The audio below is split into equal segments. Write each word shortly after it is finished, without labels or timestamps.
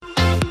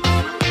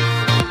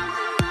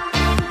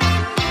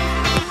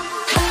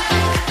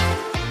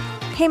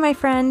Hey, my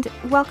friend,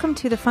 welcome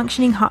to the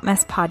Functioning Hot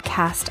Mess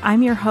podcast.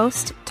 I'm your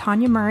host,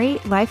 Tanya Murray,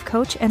 life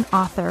coach and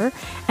author,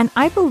 and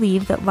I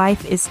believe that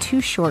life is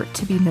too short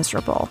to be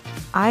miserable.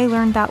 I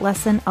learned that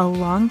lesson a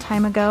long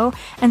time ago,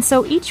 and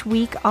so each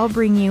week I'll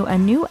bring you a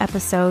new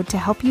episode to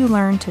help you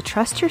learn to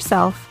trust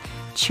yourself,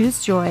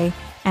 choose joy,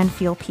 and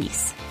feel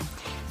peace.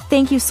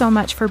 Thank you so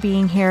much for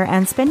being here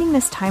and spending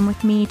this time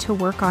with me to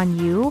work on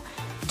you.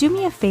 Do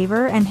me a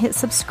favor and hit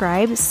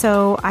subscribe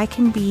so I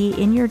can be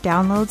in your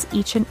downloads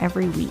each and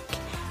every week.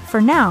 For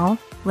now,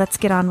 let's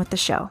get on with the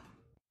show.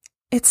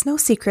 It's no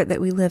secret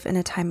that we live in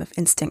a time of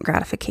instant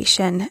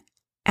gratification.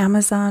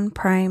 Amazon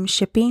Prime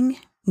shipping,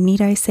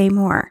 need I say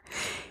more?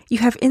 You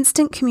have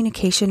instant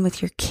communication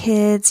with your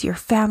kids, your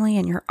family,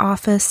 and your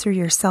office through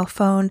your cell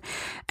phone,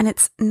 and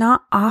it's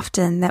not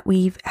often that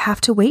we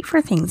have to wait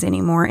for things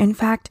anymore. In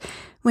fact,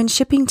 when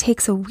shipping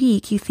takes a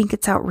week, you think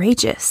it's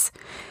outrageous.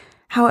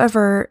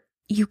 However,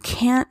 you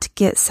can't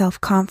get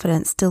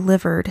self-confidence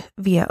delivered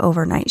via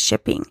overnight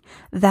shipping.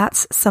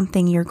 That's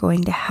something you're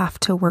going to have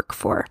to work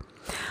for.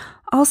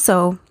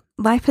 Also,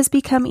 life has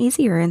become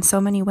easier in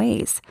so many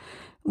ways.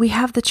 We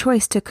have the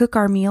choice to cook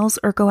our meals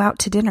or go out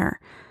to dinner.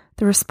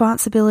 The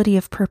responsibility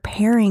of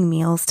preparing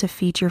meals to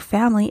feed your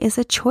family is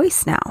a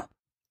choice now.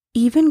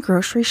 Even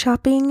grocery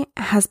shopping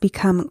has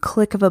become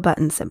click of a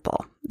button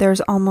simple.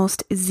 There's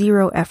almost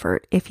zero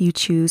effort if you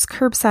choose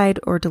curbside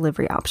or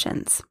delivery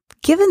options.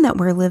 Given that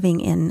we're living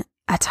in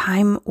a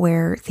time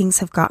where things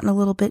have gotten a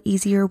little bit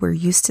easier, we're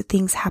used to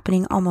things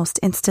happening almost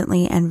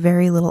instantly and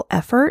very little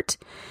effort,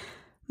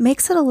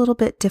 makes it a little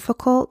bit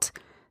difficult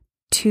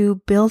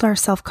to build our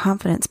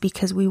self-confidence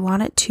because we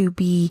want it to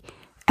be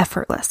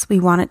effortless.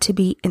 We want it to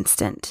be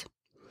instant.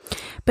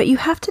 But you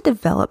have to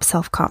develop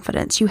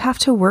self-confidence. You have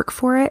to work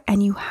for it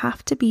and you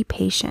have to be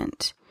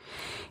patient.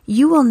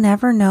 You will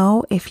never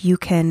know if you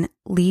can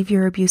leave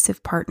your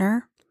abusive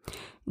partner,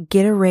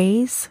 get a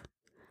raise,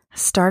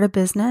 start a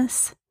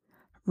business,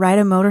 ride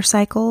a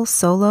motorcycle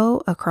solo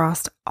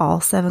across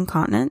all 7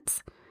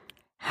 continents,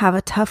 have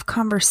a tough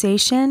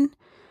conversation,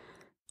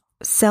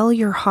 sell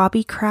your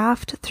hobby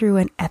craft through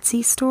an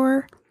Etsy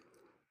store.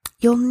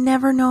 You'll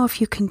never know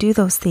if you can do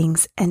those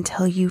things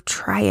until you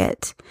try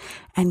it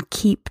and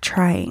keep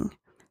trying.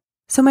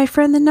 So my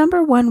friend, the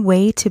number one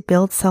way to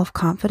build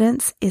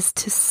self-confidence is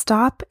to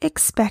stop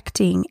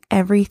expecting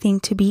everything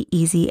to be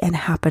easy and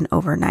happen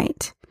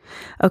overnight.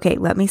 Okay,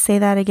 let me say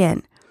that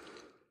again.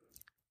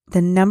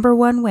 The number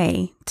one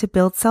way to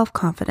build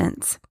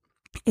self-confidence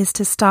is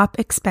to stop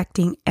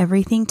expecting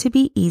everything to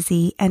be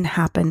easy and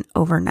happen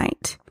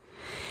overnight.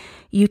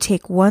 You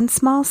take one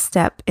small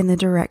step in the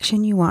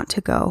direction you want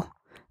to go,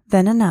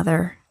 then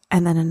another,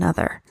 and then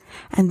another.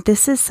 And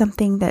this is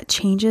something that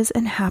changes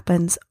and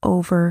happens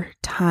over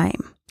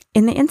time.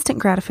 In the instant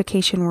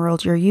gratification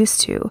world you're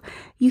used to,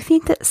 you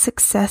think that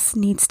success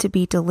needs to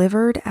be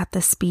delivered at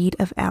the speed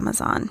of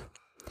Amazon.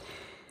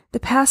 The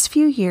past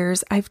few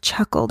years, I've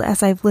chuckled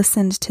as I've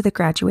listened to the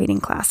graduating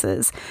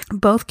classes.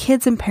 Both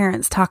kids and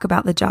parents talk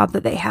about the job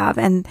that they have,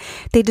 and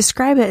they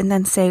describe it and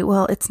then say,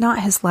 well, it's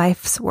not his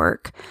life's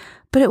work,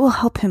 but it will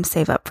help him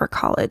save up for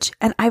college.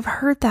 And I've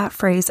heard that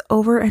phrase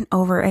over and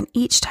over, and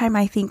each time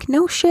I think,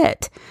 no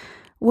shit.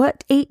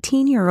 What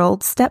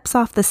 18-year-old steps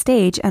off the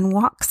stage and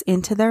walks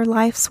into their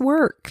life's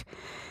work?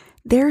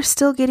 They're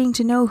still getting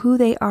to know who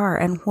they are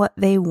and what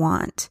they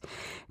want.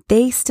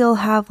 They still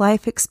have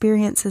life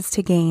experiences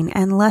to gain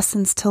and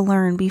lessons to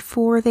learn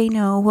before they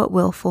know what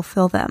will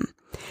fulfill them.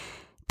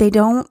 They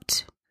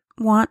don't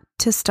want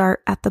to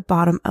start at the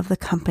bottom of the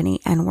company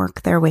and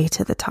work their way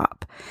to the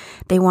top.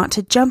 They want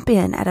to jump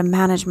in at a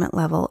management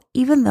level,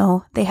 even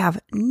though they have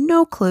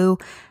no clue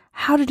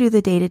how to do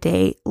the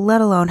day-to-day,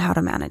 let alone how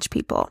to manage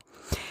people.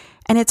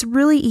 And it's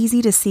really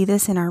easy to see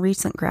this in our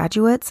recent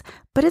graduates,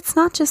 but it's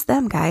not just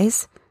them,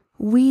 guys.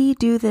 We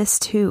do this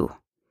too.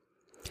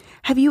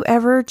 Have you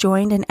ever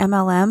joined an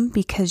MLM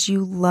because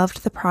you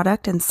loved the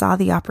product and saw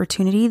the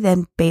opportunity,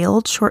 then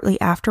bailed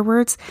shortly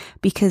afterwards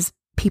because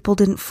people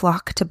didn't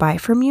flock to buy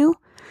from you?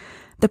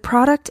 The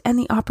product and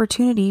the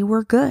opportunity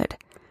were good.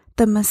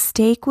 The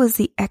mistake was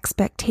the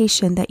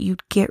expectation that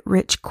you'd get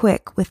rich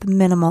quick with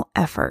minimal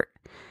effort.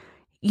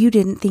 You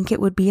didn't think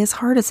it would be as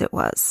hard as it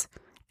was.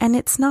 And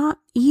it's not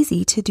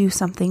easy to do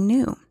something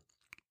new.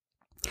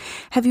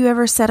 Have you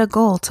ever set a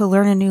goal to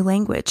learn a new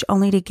language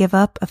only to give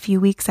up a few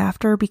weeks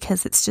after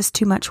because it's just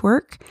too much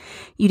work?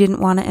 You didn't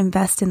want to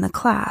invest in the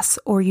class,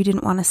 or you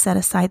didn't want to set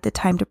aside the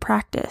time to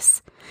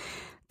practice.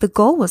 The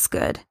goal was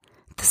good.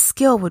 The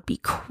skill would be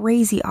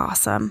crazy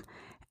awesome.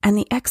 And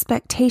the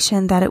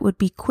expectation that it would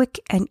be quick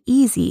and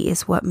easy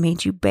is what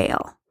made you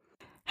bail.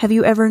 Have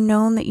you ever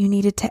known that you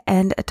needed to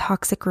end a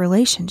toxic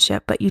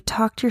relationship, but you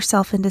talked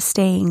yourself into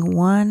staying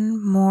one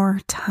more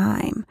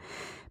time?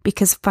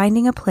 Because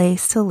finding a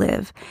place to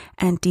live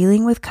and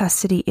dealing with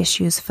custody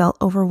issues felt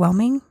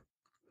overwhelming?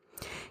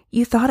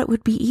 You thought it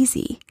would be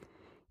easy.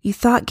 You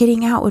thought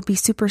getting out would be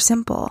super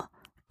simple.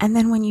 And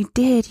then when you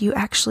did, you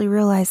actually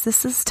realized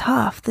this is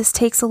tough. This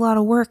takes a lot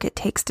of work. It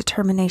takes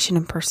determination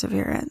and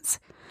perseverance.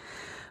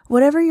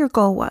 Whatever your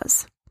goal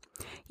was,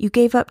 you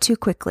gave up too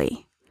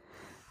quickly.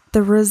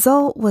 The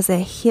result was a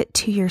hit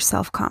to your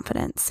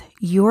self-confidence.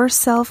 Your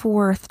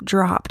self-worth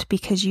dropped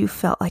because you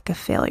felt like a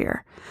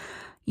failure.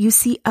 You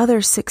see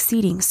others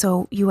succeeding,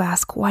 so you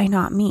ask, why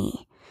not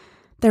me?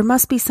 There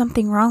must be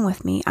something wrong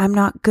with me. I'm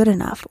not good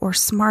enough or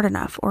smart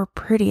enough or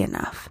pretty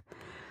enough.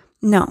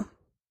 No,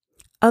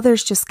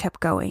 others just kept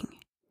going.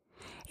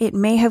 It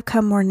may have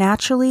come more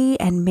naturally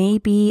and may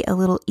be a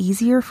little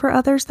easier for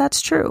others,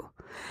 that's true.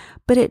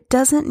 But it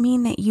doesn't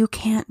mean that you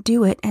can't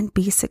do it and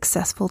be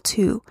successful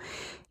too.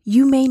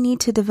 You may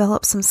need to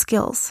develop some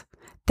skills.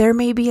 There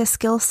may be a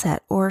skill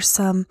set or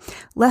some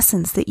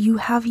lessons that you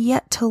have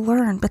yet to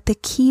learn, but the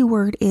key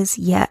word is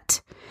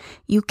yet.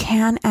 You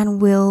can and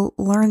will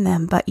learn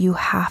them, but you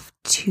have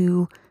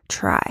to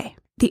try.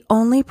 The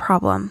only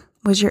problem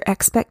was your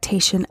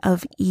expectation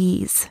of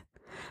ease.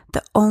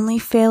 The only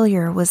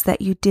failure was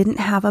that you didn't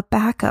have a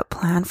backup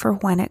plan for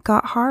when it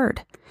got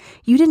hard.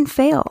 You didn't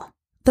fail.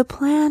 The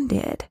plan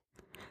did.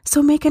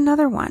 So make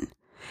another one.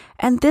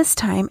 And this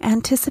time,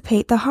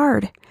 anticipate the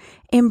hard.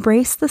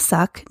 Embrace the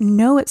suck.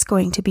 Know it's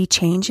going to be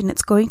change and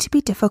it's going to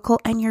be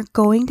difficult and you're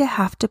going to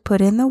have to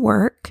put in the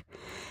work,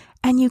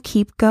 and you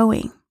keep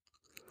going.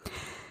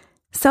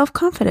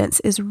 Self-confidence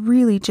is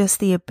really just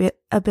the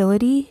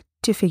ability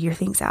to figure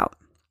things out.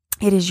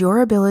 It is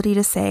your ability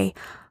to say,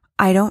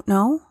 I don't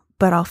know,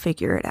 but I'll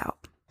figure it out.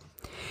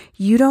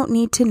 You don't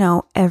need to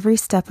know every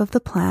step of the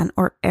plan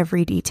or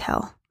every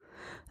detail.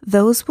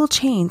 Those will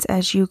change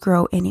as you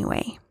grow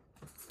anyway.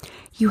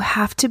 You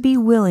have to be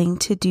willing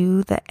to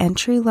do the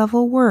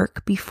entry-level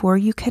work before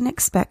you can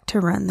expect to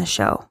run the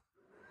show.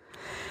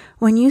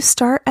 When you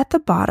start at the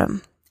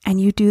bottom and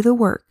you do the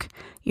work,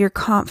 your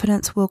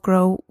confidence will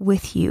grow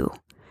with you.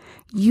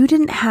 You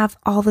didn't have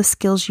all the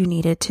skills you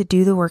needed to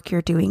do the work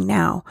you're doing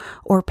now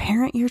or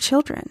parent your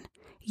children.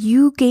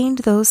 You gained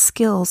those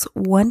skills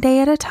one day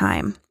at a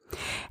time,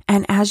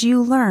 and as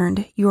you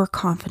learned, your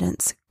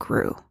confidence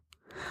grew.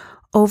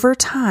 Over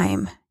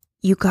time,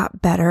 you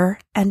got better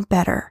and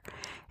better.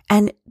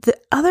 And the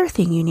other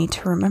thing you need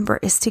to remember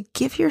is to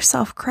give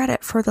yourself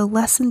credit for the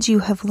lessons you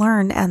have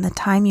learned and the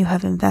time you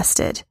have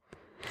invested.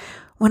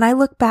 When I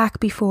look back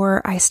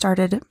before I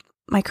started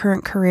my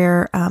current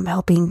career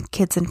helping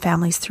kids and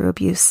families through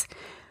abuse,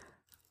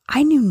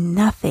 I knew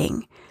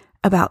nothing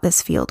about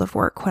this field of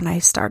work when I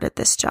started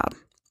this job.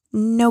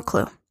 No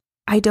clue.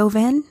 I dove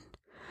in.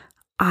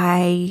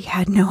 I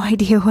had no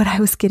idea what I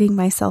was getting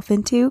myself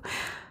into.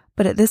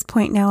 But at this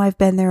point now, I've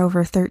been there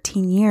over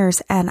 13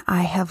 years and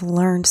I have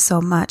learned so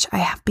much. I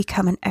have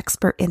become an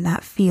expert in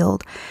that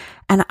field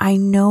and I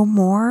know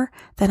more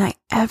than I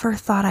ever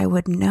thought I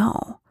would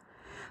know.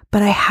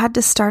 But I had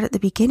to start at the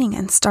beginning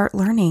and start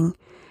learning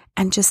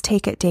and just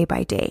take it day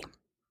by day.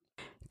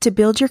 To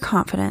build your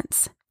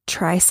confidence,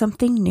 try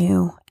something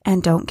new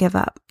and don't give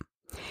up.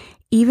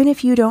 Even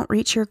if you don't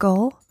reach your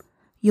goal,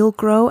 you'll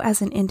grow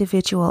as an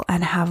individual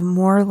and have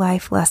more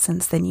life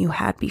lessons than you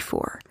had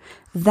before.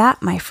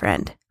 That, my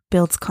friend,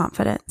 builds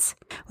confidence.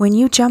 When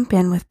you jump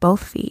in with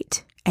both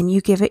feet and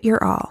you give it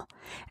your all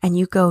and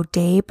you go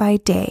day by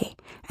day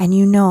and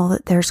you know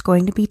that there's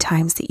going to be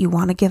times that you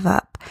want to give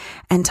up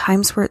and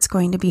times where it's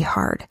going to be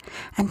hard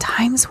and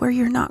times where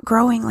you're not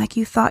growing like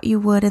you thought you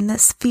would and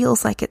this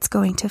feels like it's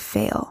going to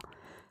fail.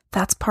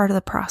 That's part of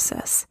the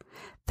process.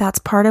 That's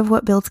part of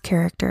what builds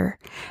character.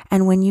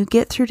 And when you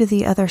get through to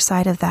the other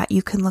side of that,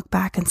 you can look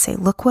back and say,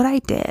 look what I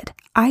did.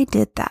 I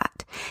did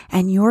that.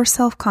 And your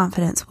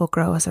self-confidence will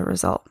grow as a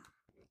result.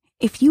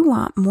 If you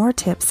want more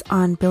tips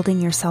on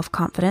building your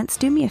self-confidence,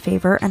 do me a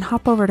favor and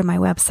hop over to my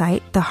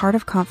website,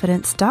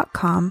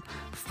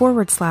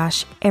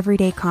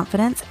 theheartofconfidence.com/everyday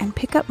confidence and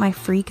pick up my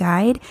free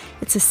guide.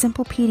 It's a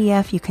simple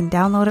PDF. You can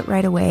download it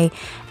right away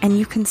and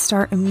you can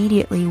start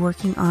immediately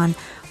working on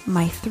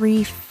my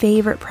 3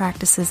 favorite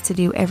practices to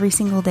do every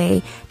single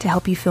day to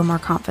help you feel more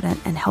confident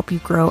and help you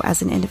grow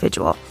as an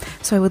individual.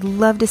 So I would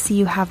love to see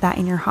you have that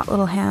in your hot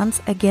little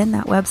hands. Again,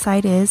 that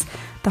website is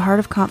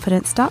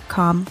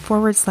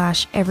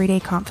theheartofconfidence.com/everyday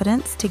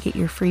confidence to get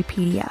your free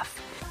PDF.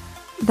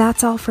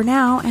 That's all for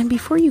now. And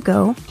before you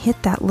go,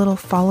 hit that little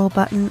follow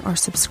button or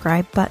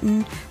subscribe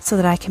button so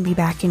that I can be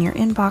back in your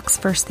inbox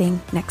first thing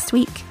next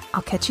week.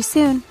 I'll catch you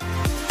soon.